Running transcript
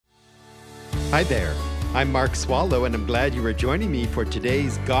Hi there. I'm Mark Swallow, and I'm glad you are joining me for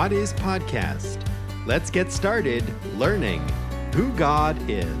today's God Is podcast. Let's get started learning who God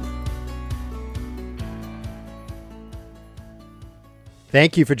is.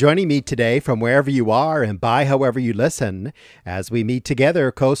 Thank you for joining me today from wherever you are and by however you listen as we meet together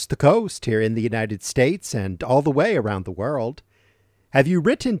coast to coast here in the United States and all the way around the world. Have you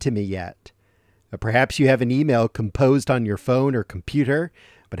written to me yet? Perhaps you have an email composed on your phone or computer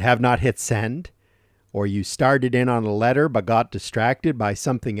but have not hit send. Or you started in on a letter but got distracted by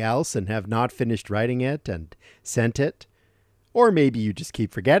something else and have not finished writing it and sent it. Or maybe you just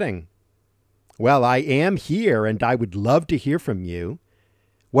keep forgetting. Well, I am here and I would love to hear from you.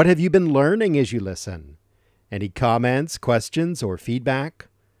 What have you been learning as you listen? Any comments, questions, or feedback?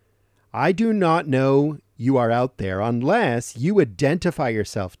 I do not know you are out there unless you identify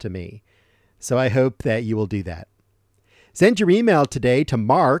yourself to me. So I hope that you will do that. Send your email today to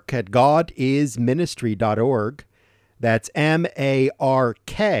mark@godisministry.org. That's MARK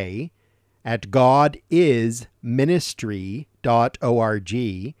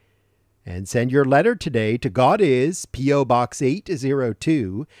 @godisministry.org. And send your letter today to God Is, P.O. Box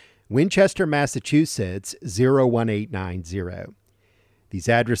 802, Winchester, Massachusetts, 01890. These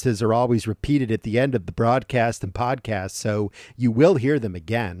addresses are always repeated at the end of the broadcast and podcast, so you will hear them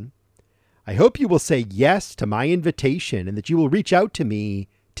again. I hope you will say yes to my invitation and that you will reach out to me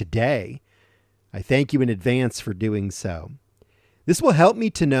today. I thank you in advance for doing so. This will help me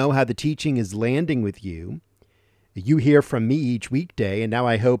to know how the teaching is landing with you. You hear from me each weekday, and now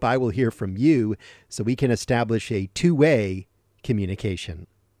I hope I will hear from you so we can establish a two-way communication.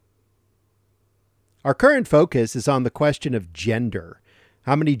 Our current focus is on the question of gender.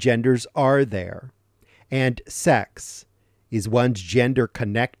 How many genders are there? And sex. Is one's gender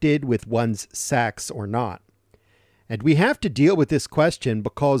connected with one's sex or not? And we have to deal with this question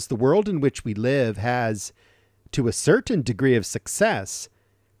because the world in which we live has, to a certain degree of success,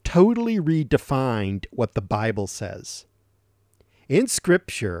 totally redefined what the Bible says. In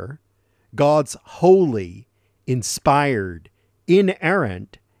Scripture, God's holy, inspired,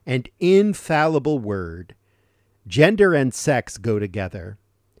 inerrant, and infallible word, gender and sex go together.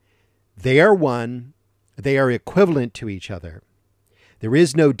 They are one. They are equivalent to each other. There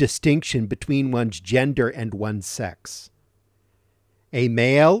is no distinction between one's gender and one's sex. A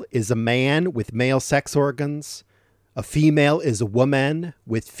male is a man with male sex organs. A female is a woman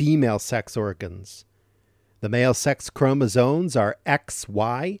with female sex organs. The male sex chromosomes are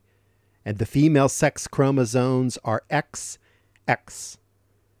XY, and the female sex chromosomes are XX.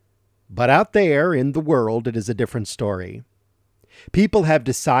 But out there in the world, it is a different story. People have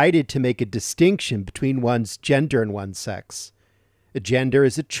decided to make a distinction between one's gender and one's sex. A gender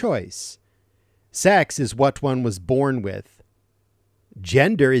is a choice. Sex is what one was born with.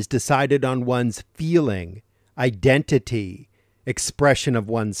 Gender is decided on one's feeling, identity, expression of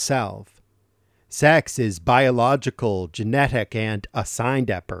oneself. Sex is biological, genetic, and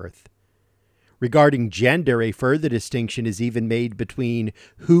assigned at birth. Regarding gender, a further distinction is even made between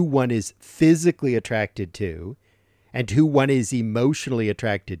who one is physically attracted to and who one is emotionally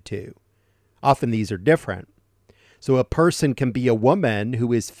attracted to. Often these are different. So a person can be a woman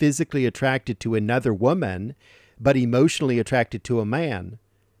who is physically attracted to another woman, but emotionally attracted to a man,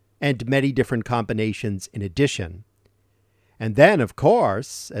 and many different combinations in addition. And then, of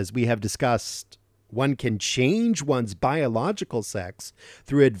course, as we have discussed, one can change one's biological sex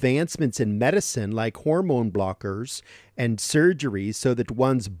through advancements in medicine like hormone blockers and surgeries so that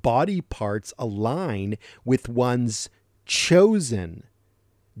one's body parts align with one's chosen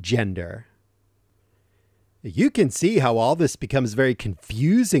gender. You can see how all this becomes very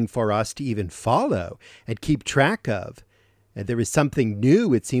confusing for us to even follow and keep track of. And there is something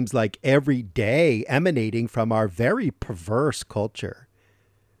new, it seems like, every day emanating from our very perverse culture.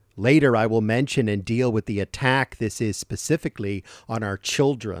 Later, I will mention and deal with the attack this is specifically on our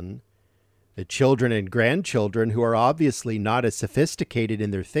children. The children and grandchildren who are obviously not as sophisticated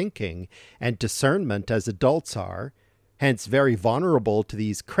in their thinking and discernment as adults are, hence very vulnerable to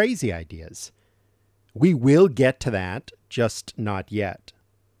these crazy ideas. We will get to that, just not yet.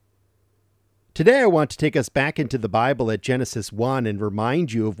 Today I want to take us back into the Bible at Genesis 1 and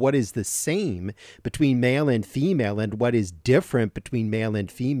remind you of what is the same between male and female and what is different between male and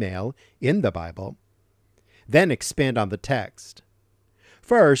female in the Bible. Then expand on the text.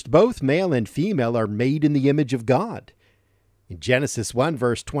 First, both male and female are made in the image of God. In Genesis 1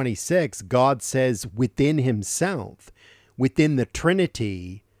 verse 26, God says within himself, within the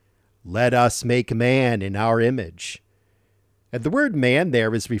Trinity, "Let us make man in our image." And the word man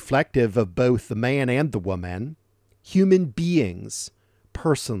there is reflective of both the man and the woman, human beings,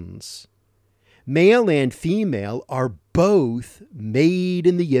 persons. Male and female are both made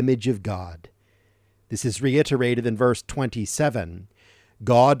in the image of God. This is reiterated in verse 27.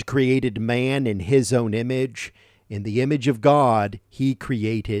 God created man in his own image. In the image of God, he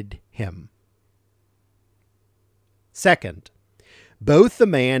created him. Second, both the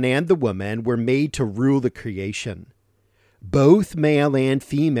man and the woman were made to rule the creation. Both male and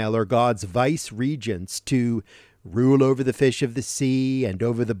female are God's vice regents to rule over the fish of the sea and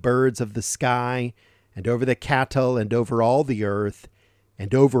over the birds of the sky and over the cattle and over all the earth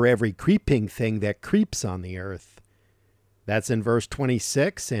and over every creeping thing that creeps on the earth. That's in verse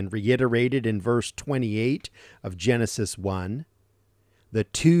 26 and reiterated in verse 28 of Genesis 1. The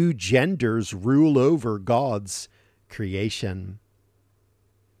two genders rule over God's creation.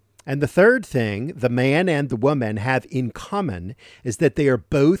 And the third thing the man and the woman have in common is that they are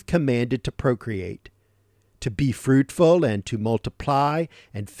both commanded to procreate, to be fruitful and to multiply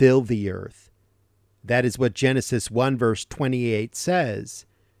and fill the earth. That is what Genesis 1 verse 28 says.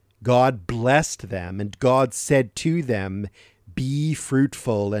 God blessed them, and God said to them, "Be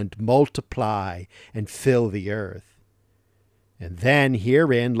fruitful and multiply and fill the earth." And then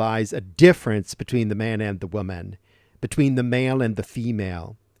herein lies a difference between the man and the woman, between the male and the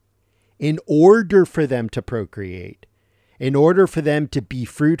female. In order for them to procreate, in order for them to be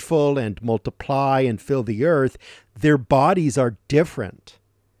fruitful and multiply and fill the earth, their bodies are different.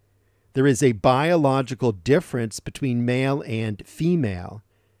 There is a biological difference between male and female.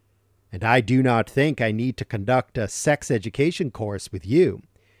 And I do not think I need to conduct a sex education course with you.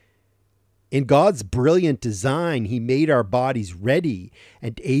 In God's brilliant design, he made our bodies ready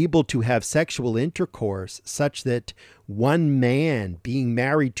and able to have sexual intercourse such that one man being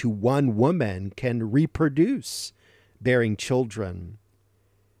married to one woman can reproduce, bearing children.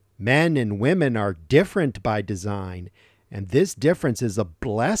 Men and women are different by design, and this difference is a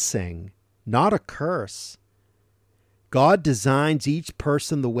blessing, not a curse. God designs each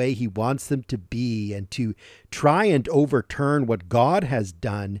person the way he wants them to be, and to try and overturn what God has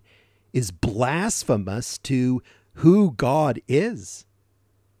done is blasphemous to who God is.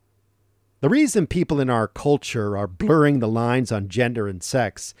 The reason people in our culture are blurring the lines on gender and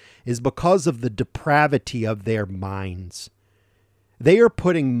sex is because of the depravity of their minds. They are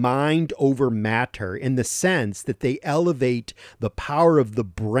putting mind over matter in the sense that they elevate the power of the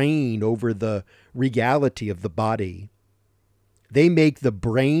brain over the reality of the body. They make the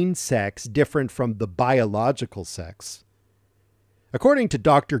brain sex different from the biological sex. According to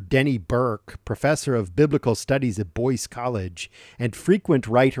Dr. Denny Burke, professor of biblical studies at Boyce College and frequent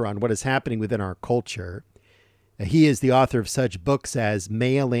writer on what is happening within our culture, he is the author of such books as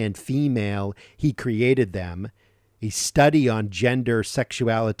Male and Female, He Created Them, a study on gender,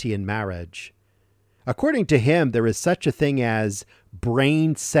 sexuality, and marriage. According to him, there is such a thing as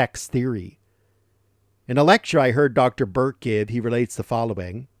brain sex theory. In a lecture I heard Dr. Burke give, he relates the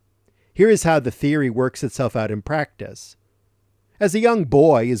following. Here is how the theory works itself out in practice. As a young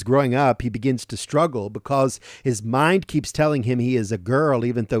boy is growing up, he begins to struggle because his mind keeps telling him he is a girl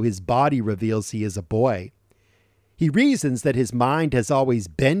even though his body reveals he is a boy. He reasons that his mind has always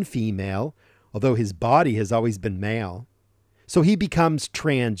been female, although his body has always been male. So he becomes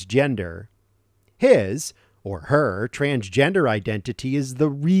transgender. His, or her, transgender identity is the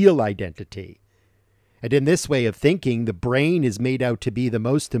real identity. And in this way of thinking, the brain is made out to be the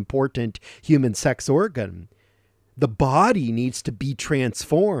most important human sex organ. The body needs to be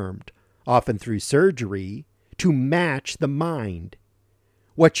transformed, often through surgery, to match the mind.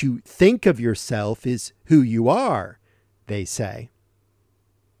 What you think of yourself is who you are, they say.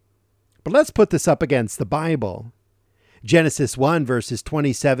 But let's put this up against the Bible. Genesis 1 verses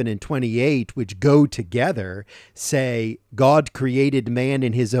 27 and 28, which go together, say, God created man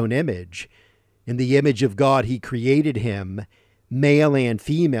in his own image. In the image of God he created him. Male and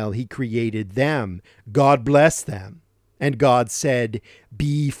female he created them. God blessed them. And God said,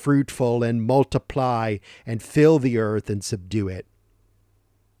 be fruitful and multiply and fill the earth and subdue it.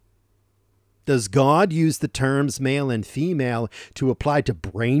 Does God use the terms male and female to apply to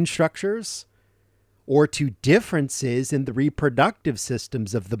brain structures or to differences in the reproductive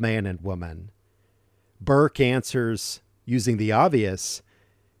systems of the man and woman? Burke answers, using the obvious,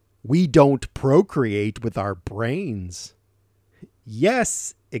 we don't procreate with our brains.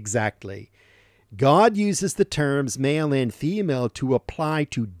 Yes, exactly. God uses the terms male and female to apply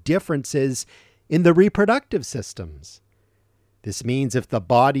to differences in the reproductive systems. This means if the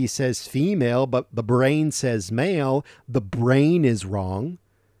body says female, but the brain says male, the brain is wrong.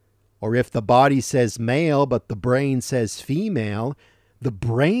 Or if the body says male, but the brain says female, the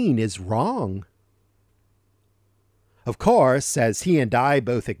brain is wrong. Of course, as he and I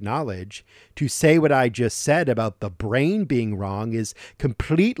both acknowledge, to say what I just said about the brain being wrong is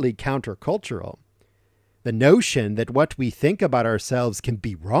completely countercultural. The notion that what we think about ourselves can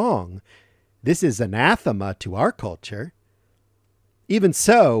be wrong, this is anathema to our culture. Even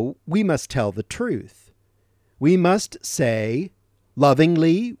so, we must tell the truth. We must say,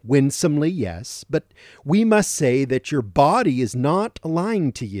 lovingly, winsomely, yes, but we must say that your body is not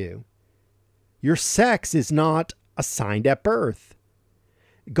lying to you. Your sex is not assigned at birth.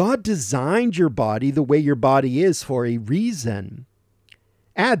 God designed your body the way your body is for a reason.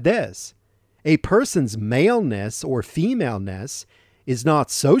 Add this: a person's maleness or femaleness is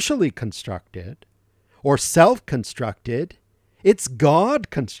not socially constructed or self-constructed. It's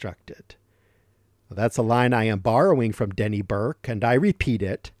God-constructed. That's a line I am borrowing from Denny Burke, and I repeat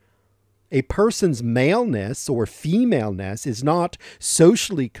it. A person's maleness or femaleness is not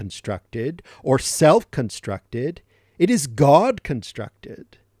socially constructed or self-constructed. It is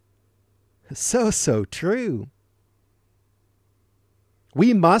God-constructed. So true.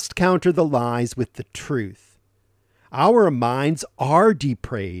 We must counter the lies with the truth. Our minds are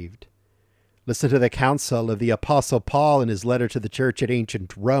depraved. Listen to the counsel of the Apostle Paul in his letter to the church at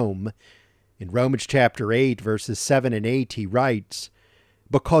ancient Rome. In Romans chapter 8, verses 7 and 8, he writes,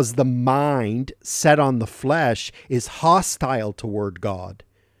 "Because the mind set on the flesh is hostile toward God,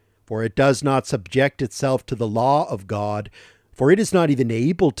 for it does not subject itself to the law of God, for it is not even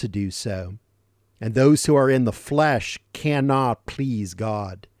able to do so. And those who are in the flesh cannot please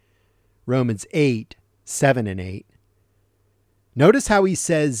God." Romans 8, 7 and 8. Notice how he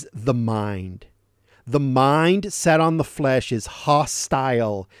says the mind. The mind set on the flesh is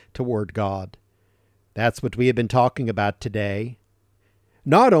hostile toward God. That's what we have been talking about today.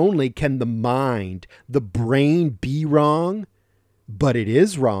 Not only can the mind, the brain, be wrong, but it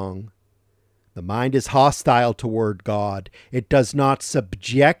is wrong. The mind is hostile toward God. It does not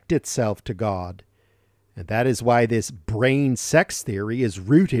subject itself to God. And that is why this brain sex theory is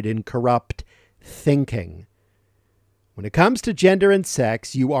rooted in corrupt thinking. When it comes to gender and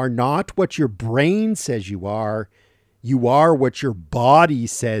sex, you are not what your brain says you are. You are what your body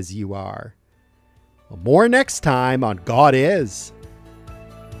says you are. Well, more next time on God Is.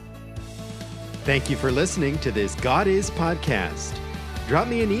 Thank you for listening to this God Is podcast. Drop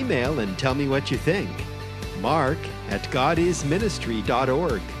me an email and tell me what you think.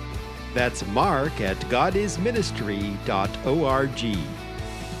 mark@godisministry.org. That's mark@godisministry.org.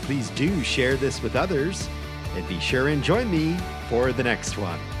 Please do share this with others, and be sure and join me for the next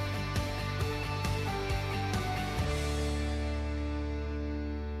one.